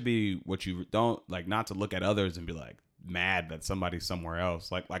 Like that should be what you don't like, not to look at others and be like mad that somebody's somewhere else.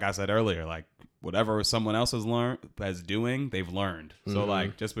 Like I said earlier, like whatever someone else is doing, they've learned. So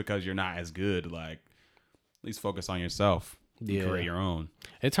like just because you're not as good, like at least focus on yourself. And create your own.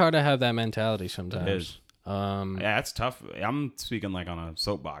 It's hard to have that mentality sometimes. It is. Yeah, it's tough. I'm speaking like on a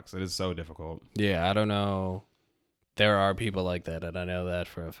soapbox. It is so difficult. Yeah, I don't know. There are people like that, and I know that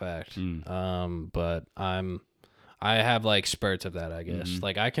for a fact. But I have like spurts of that, I guess.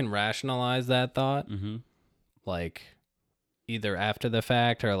 Like I can rationalize that thought, like either after the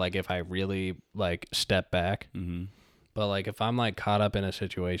fact or like if I really like step back. But like if I'm like caught up in a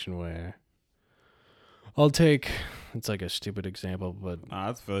situation where it's like a stupid example, but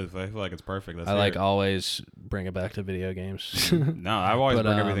I feel like it's perfect. I like always bring it back to video games. No, I always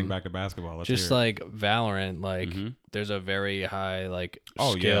bring everything back to basketball. Let's just like Valorant, like there's a very high like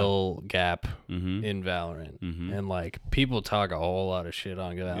skill gap in Valorant, and like people talk a whole lot of shit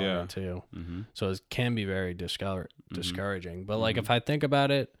on Valorant too. So it can be very discouraging. But like if I think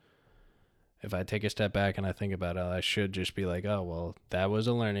about it, if I take a step back and I think about it, I should just be like, oh, well, that was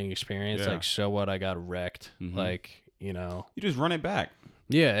a learning experience. Like, so what? I got wrecked. Like, you know. You just run it back.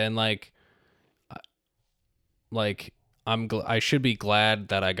 Yeah, and like I should be glad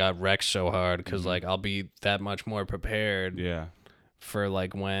that I got wrecked so hard because, like, I'll be that much more prepared for,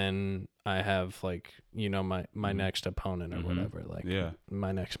 like, when I have, like, you know, my next opponent or whatever. Like,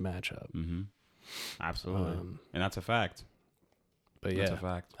 my next matchup. Absolutely. And that's a fact. But that's a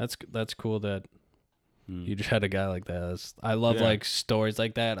fact. That's cool that you just had a guy like that. I love like stories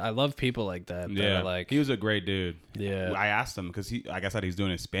like that. I love people like that. Yeah, like he was a great dude. Yeah, I asked him because like I said, he's doing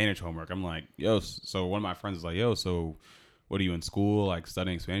his Spanish homework. I'm like, yo. So one of my friends is like, yo. So what are you in school like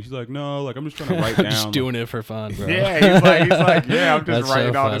studying Spanish? He's like, no, like I'm just trying to write down. Just doing it for fun, bro. Yeah, he's like, yeah, I'm just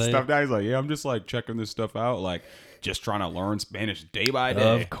writing all this stuff down. He's like, yeah, I'm just like checking this stuff out, like just trying to learn Spanish day by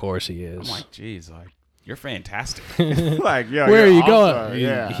day. Of course he is. I'm like, geez, like. You're fantastic. Like, yo, where are you awesome.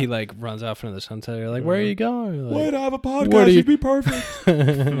 going? He like runs off into the sunset. You're like, where are you going? Like, wait, I have a podcast. You'd be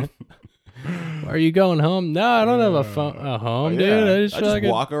perfect. Are you going home? No, I don't have a home, dude. I just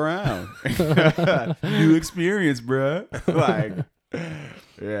walk around. New experience, bro. Like,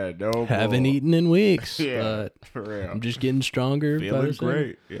 yeah, no. Haven't eaten in weeks. But for real. I'm just getting stronger. Feeling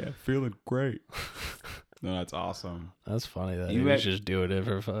great. Yeah, feeling great. No, that's awesome. That's funny that he was just doing it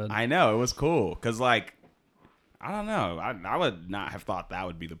for fun. I know. It was cool. Because, like, I don't know. I would not have thought that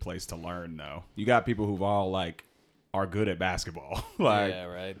would be the place to learn, though. You got people who've all, like, are good at basketball. Like, yeah,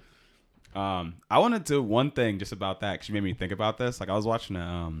 right. I wanted to, one thing just about that, because you made me think about this. Like, I was watching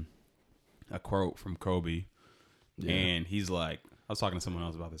a quote from Kobe, and he's like, I was talking to someone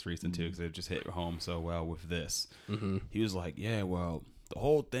else about this recently, too, because it just hit home so well with this. He was like, yeah, well, the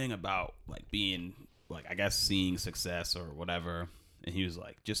whole thing about like being like, I guess, seeing success or whatever. And he was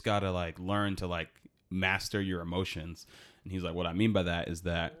like, just got to like learn to like master your emotions. And he's like, what I mean by that is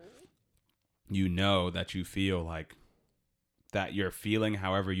that you know that you feel like that you're feeling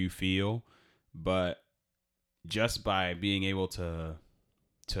however you feel, but just by being able to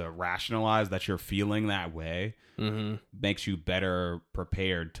rationalize that you're feeling that way makes you better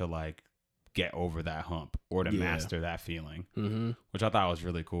prepared to like get over that hump or to master that feeling, which I thought was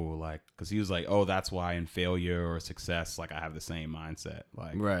really cool. Like, because he was like, oh, that's why in failure or success, like I have the same mindset.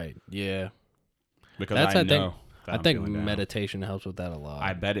 Like, right. Yeah. Because I think meditation helps with that a lot.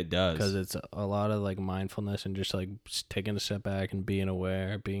 I bet it does. Because it's a lot of like mindfulness and just like taking a step back and being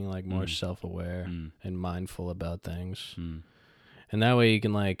aware, being like more self-aware and mindful about things. And that way you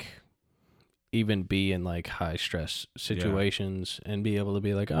can like even be in like high stress situations and be able to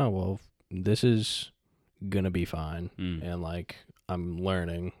be like, oh, well, this is going to be fine. And like I'm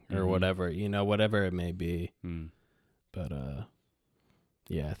learning or whatever, you know, whatever it may be. But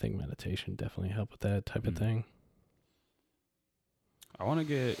yeah, I think meditation definitely help with that type of thing. I want to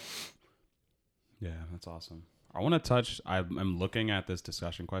get, that's awesome. I want to touch, I'm looking at this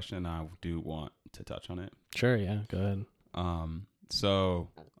discussion question and I do want to touch on it. Sure, yeah, go ahead. So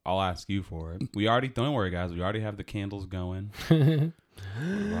I'll ask you for it. Don't worry guys, we already have the candles going. We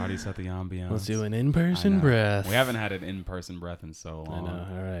already set the ambiance. Let's do an in-person breath. We haven't had an in-person breath in so long. I know,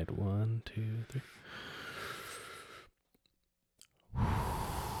 all right, 1, 2, 3.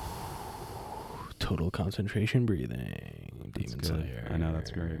 Total concentration breathing. Demon Slayer. I know,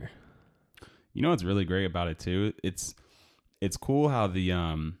 that's great. You know what's really great about it too? It's cool how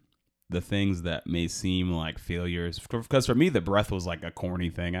the things that may seem like failures, because for me the breath was like a corny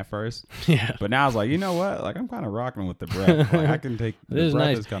thing at first. Yeah. But now I was like, you know what? Like I'm kind of rocking with the breath. Like I can take. It is breath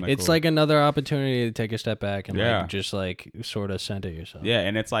nice. Is kind of it's cool. like another opportunity to take a step back and like just like sort of center yourself. Yeah,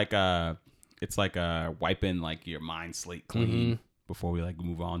 and it's like wiping like your mind slate clean before we like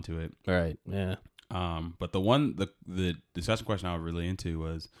move on to it. Right. Yeah. But the discussion question I was really into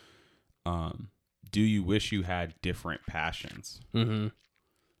was, do you wish you had different passions?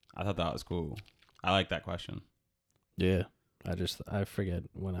 I thought that was cool. I like that question. Yeah. I forget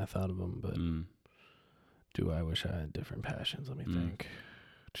when I thought of them, but do I wish I had different passions? Let me think.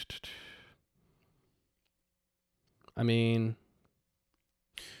 I mean,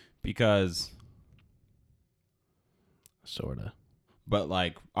 because sorta. But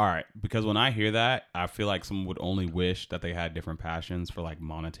like, all right, because when I hear that, I feel like someone would only wish that they had different passions for like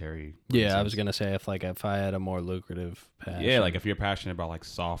monetary reasons. Yeah, I was gonna say if I had a more lucrative passion. Yeah, like if you're passionate about like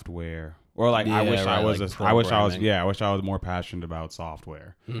software, or like I wish I was more passionate about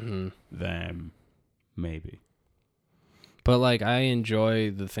software. Then maybe. But like I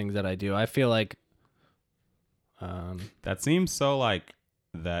enjoy the things that I do. I feel like that seems so like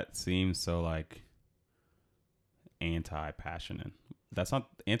anti-passionate.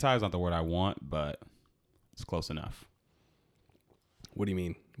 Anti is not the word I want, but it's close enough. What do you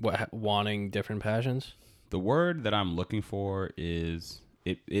mean? What, wanting different passions? The word that I'm looking for is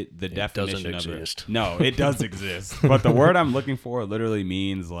the definition of it. No, it does exist. But the word I'm looking for literally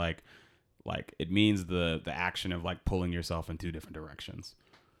means like it means the action of like pulling yourself in two different directions.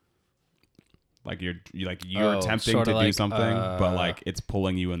 Like you're attempting to do something, but like it's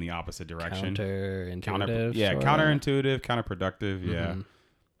pulling you in the opposite direction. Counterintuitive. Counterintuitive, counterproductive. Yeah,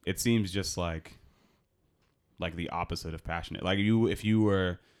 it seems just like the opposite of passionate. Like if you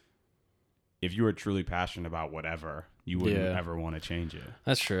were truly passionate about whatever, you wouldn't ever want to change it.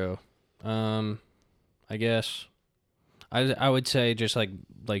 That's true. I guess I would say just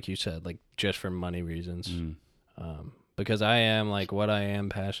like you said, like just for money reasons. Because I am like what I am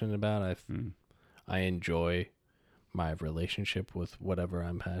passionate about. I enjoy my relationship with whatever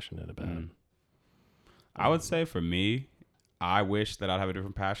I'm passionate about. I would say for me, I wish that I'd have a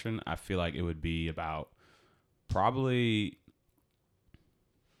different passion. I feel like it would be about probably.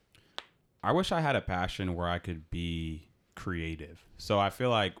 I wish I had a passion where I could be creative. So I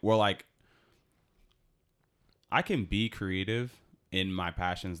feel like, I can be creative in my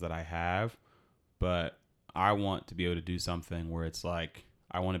passions that I have, but I want to be able to do something where it's like,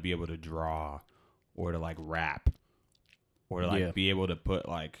 I want to be able to draw or to like rap or to like be able to put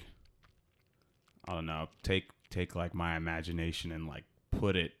like, I don't know, take like my imagination and like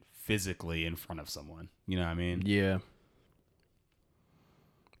put it physically in front of someone. You know what I mean? Yeah.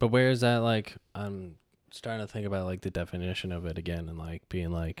 But where is that like, I'm starting to think about like the definition of it again and like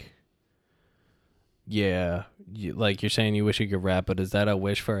being like, like you're saying you wish you could rap, but is that a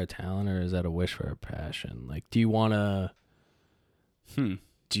wish for a talent or is that a wish for a passion? Like, do you want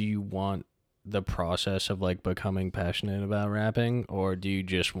the process of like becoming passionate about rapping, or do you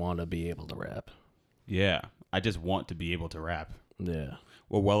just want to be able to rap? Yeah, I just want to be able to rap. Yeah.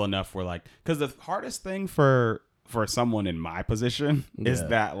 Well enough where like, because the hardest thing for someone in my position is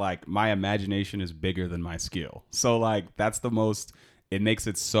that like my imagination is bigger than my skill. So like that's the most, it makes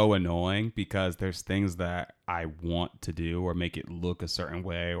it so annoying because there's things that I want to do or make it look a certain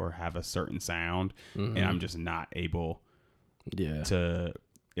way or have a certain sound, and I'm just not able to.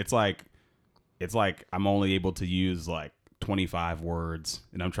 It's like I'm only able to use like 25 words,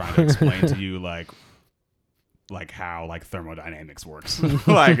 and I'm trying to explain to you like how like thermodynamics works.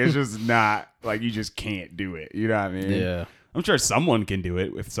 Like it's just not like, you just can't do it. You know what I mean? Yeah. I'm sure someone can do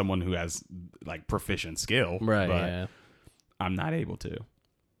it with someone who has like proficient skill, Right. but Yeah. I'm not able to.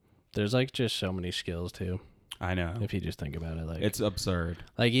 There's like just so many skills too. I know. If you just think about it, like It's absurd.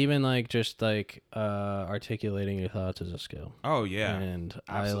 like even like just like articulating your thoughts is a skill. Oh yeah. And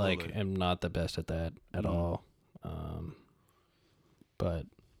absolutely. I like am not the best at that at all. But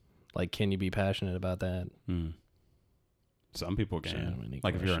like, can you be passionate about that? Some people can. So many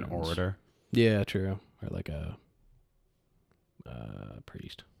like if you're an questions. orator. Yeah, true. Or like a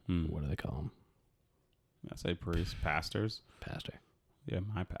priest. What do they call them? I say priests, pastors. Pastor. Yeah,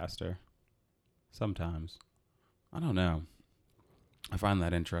 my pastor. Sometimes. I don't know. I find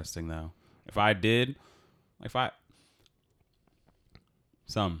that interesting though. I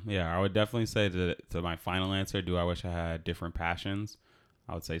would definitely say to my final answer, do I wish I had different passions?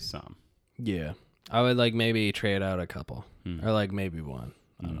 I would say some. Yeah. I would like maybe trade out a couple. Or like maybe one.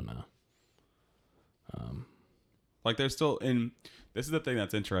 I don't know. Like there's still, and this is the thing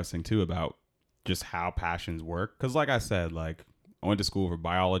that's interesting too about just how passions work. Cause like I said, like I went to school for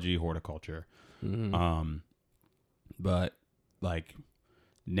biology, horticulture. But like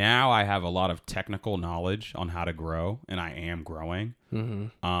now I have a lot of technical knowledge on how to grow, and I am growing.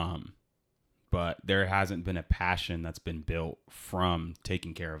 But there hasn't been a passion that's been built from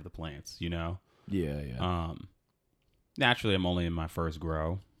taking care of the plants, you know? Yeah. Naturally, I'm only in my first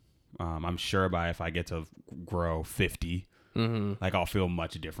grow. I'm sure if I get to grow 50, like I'll feel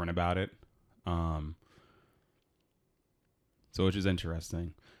much different about it. So which is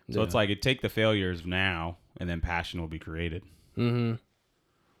interesting. So it's like it take the failures now, and then passion will be created.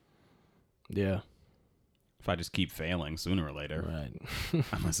 Yeah. If I just keep failing, sooner or later, Right.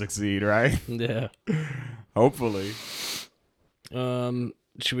 I'm gonna succeed, right? Yeah. Hopefully.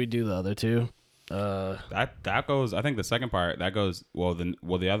 Should we do the other two? That goes. I think the second part that goes.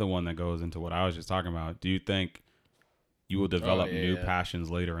 The other one that goes into what I was just talking about. Do you think you will develop new passions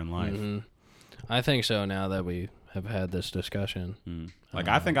later in life? I think so. Now that we have had this discussion, like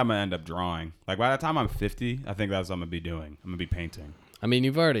I think I'm gonna end up drawing. Like by the time I'm 50, I think that's what I'm gonna be doing. I'm gonna be painting. I mean,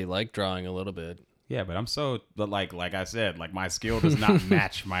 you've already liked drawing a little bit. Yeah, but like I said, like my skill does not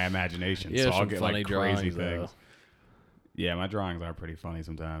match my imagination. Yeah, so I'll get like crazy things. Though. Yeah, my drawings are pretty funny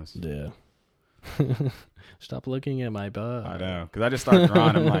sometimes. Yeah. Stop looking at my butt. I know, because I just start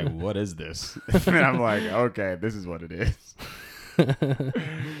drawing. I'm like, what is this? And I'm like, okay, this is what it is.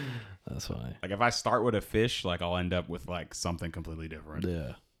 That's funny. Like if I start with a fish, like I'll end up with like something completely different.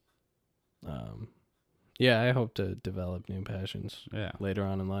 Yeah. Yeah, I hope to develop new passions. Yeah. Later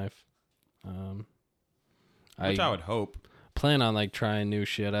on in life. Which I would hope. Plan on like trying new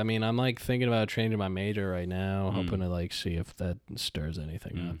shit. I mean, I'm like thinking about changing my major right now, hoping to like see if that stirs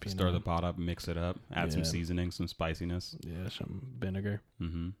anything up. Stir the pot up, mix it up, add some seasoning, some spiciness. Yeah, some vinegar.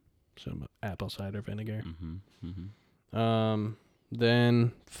 Some apple cider vinegar. Mm-hmm.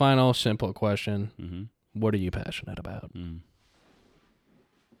 Then final simple question. What are you passionate about?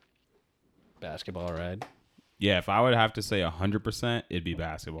 Basketball, right? Yeah, if I would have to say 100%, it'd be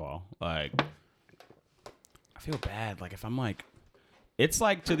basketball. Like, I feel bad. Like, if I'm like, it's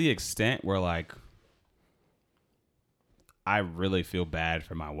like to the extent where like, I really feel bad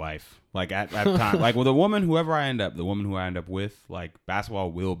for my wife. Like at time, like with whoever I end up with, like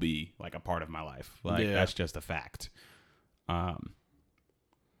basketball will be like a part of my life. Like that's just a fact.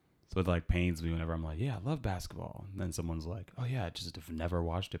 So it like pains me whenever I'm like, yeah, I love basketball. And then someone's like, oh yeah, I just have never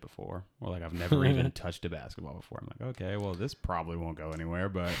watched it before. Or like I've never even touched a basketball before. I'm like, okay, well this probably won't go anywhere,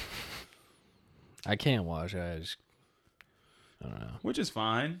 but I can't watch it. I don't know. Which is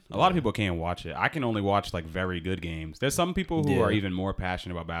fine. A lot of people can't watch it. I can only watch like very good games. There's some people who are even more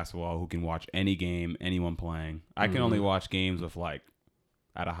passionate about basketball who can watch any game, anyone playing. I can only watch games with like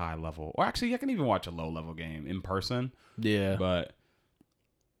at a high level. Or actually I can even watch a low level game in person. Yeah. But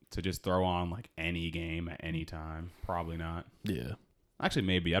to just throw on like any game at any time, probably not. Yeah. Actually,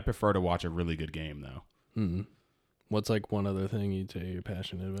 maybe. I'd prefer to watch a really good game, though. What's like one other thing you'd say you're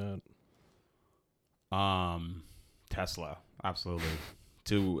passionate about? Tesla. Absolutely.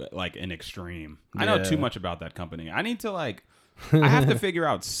 to like an extreme. I know too much about that company. I need to like, I have to figure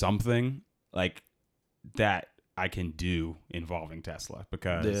out something like that I can do involving Tesla,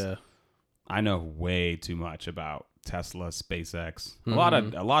 because I know way too much about Tesla, SpaceX, a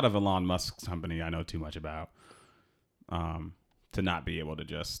lot of Elon Musk's company. I know too much about, to not be able to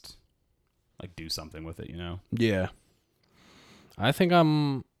just like do something with it, you know? Yeah. I think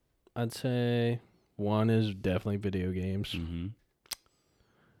I'd say one is definitely video games. Mm-hmm.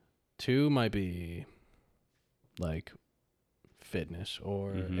 Two might be like fitness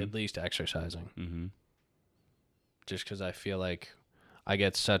or at least exercising. Mm-hmm. Just because I feel like I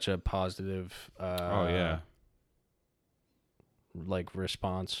get such a positive like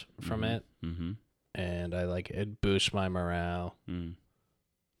response from it. Mm-hmm. And I like it boosts my morale. Mm.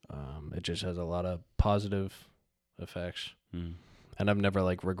 It just has a lot of positive effects. Mm. And I've never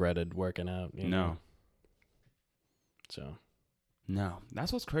like regretted working out. You know? So. No,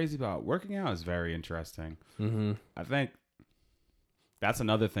 that's what's crazy about working out is very interesting. Mm-hmm. I think that's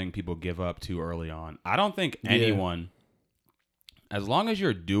another thing people give up too early on. I don't think anyone, as long as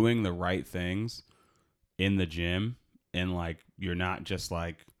you're doing the right things in the gym and like you're not just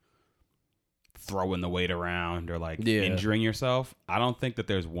like throwing the weight around or like injuring yourself, I don't think that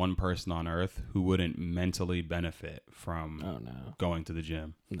there's one person on earth who wouldn't mentally benefit from going to the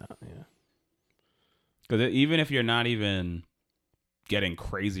gym. No, yeah. Because even if you're not even getting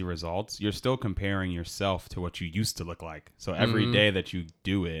crazy results, you're still comparing yourself to what you used to look like. So every day that you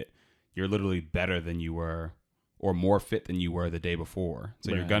do it, you're literally better than you were or more fit than you were the day before.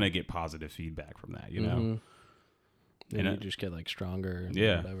 So you're going to get positive feedback from that, you know? And you just get like stronger and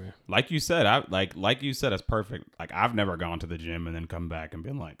whatever. Like you said, like you said, it's perfect. Like I've never gone to the gym and then come back and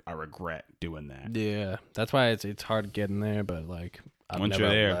been like, I regret doing that. Yeah. That's why it's hard getting there, but like I've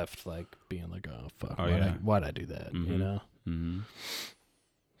never left like being like, oh fuck, why'd I do that? You know? Mm-hmm.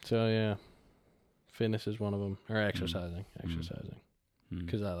 So yeah, fitness is one of them, or exercising,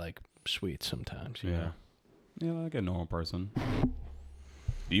 because I like sweets sometimes. You know? Yeah, like a normal person.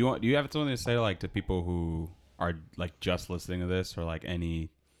 Do you have something to say like to people who are like just listening to this, or like any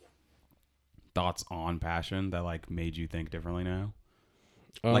thoughts on passion that like made you think differently now?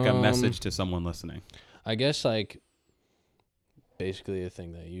 Like a message to someone listening. I guess like basically the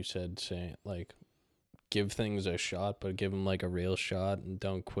thing that you said, saying like give things a shot, but give them like a real shot and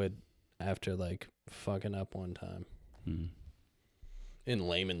don't quit after like fucking up one time. In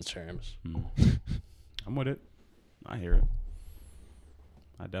layman's terms. I'm with it. I hear it.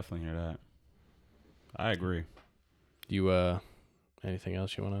 I definitely hear that. I agree. You anything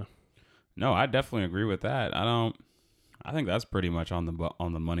else you want to? No, I definitely agree with that. I think that's pretty much on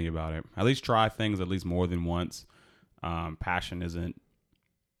the money about it. At least try things at least more than once. Passion isn't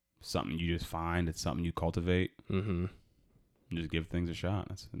something you just find; it's something you cultivate. Mm-hmm. Just give things a shot.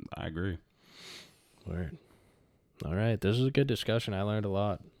 I agree. Word. All right, this is a good discussion. I learned a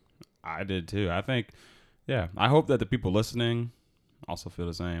lot. I did too. I think, I hope that the people listening also feel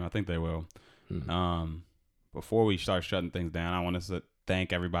the same. I think they will. Mm-hmm. Before we start shutting things down, I want to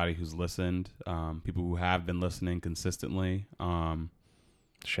thank everybody who's listened. People who have been listening consistently.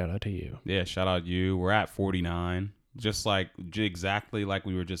 Shout out to you. Yeah, shout out you. We're at 49. Just like exactly like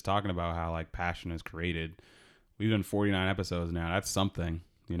we were just talking about how like passion is created. We've done 49 episodes now. That's something,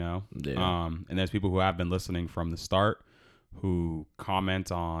 you know? Yeah. And there's people who have been listening from the start who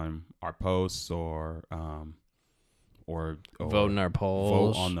comment on our posts or vote in our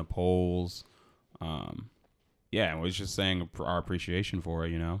polls. Vote on the polls. Yeah, we're just saying our appreciation for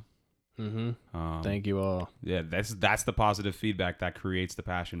it, you know? Mm-hmm. Thank you all. Yeah, that's the positive feedback that creates the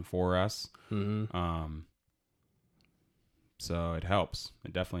passion for us. Mm-hmm. So it helps.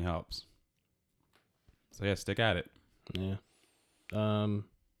 It definitely helps. So yeah, stick at it. Yeah.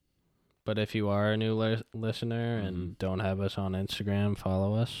 But if you are a new listener and don't have us on Instagram,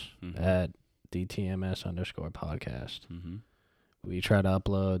 follow us at DTMS_podcast. Mm-hmm. We try to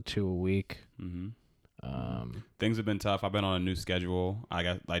upload 2 a week. Mm-hmm. Things have been tough. I've been on a new schedule.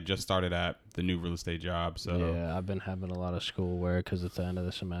 I just started at the new real estate job. So yeah, I've been having a lot of schoolwork because it's the end of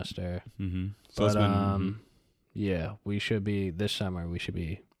the semester. Mm-hmm. So but yeah, we should be this summer. We should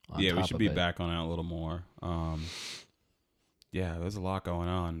be on top we should be of it. back on it a little more. Yeah, there's a lot going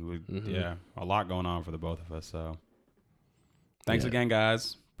on. Yeah, a lot going on for the both of us. So thanks again,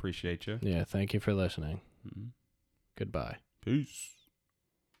 guys. Appreciate you. Yeah, thank you for listening. Mm-hmm. Goodbye. Peace.